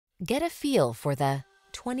Get a feel for the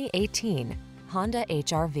 2018 Honda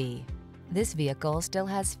HR-V. This vehicle still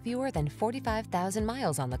has fewer than 45,000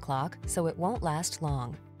 miles on the clock, so it won't last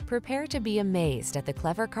long. Prepare to be amazed at the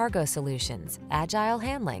clever cargo solutions, agile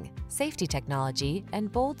handling, safety technology,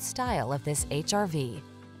 and bold style of this HR-V.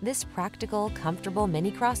 This practical, comfortable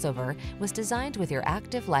mini crossover was designed with your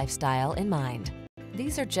active lifestyle in mind.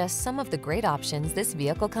 These are just some of the great options this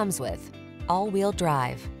vehicle comes with: all-wheel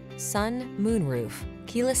drive, sun, moonroof,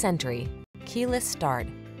 keyless entry, keyless start,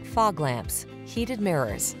 fog lamps, heated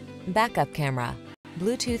mirrors, backup camera,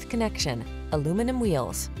 Bluetooth connection, aluminum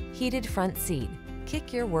wheels, heated front seat.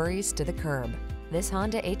 Kick your worries to the curb. This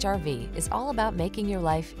Honda HR-V is all about making your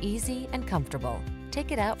life easy and comfortable.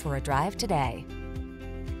 Take it out for a drive today.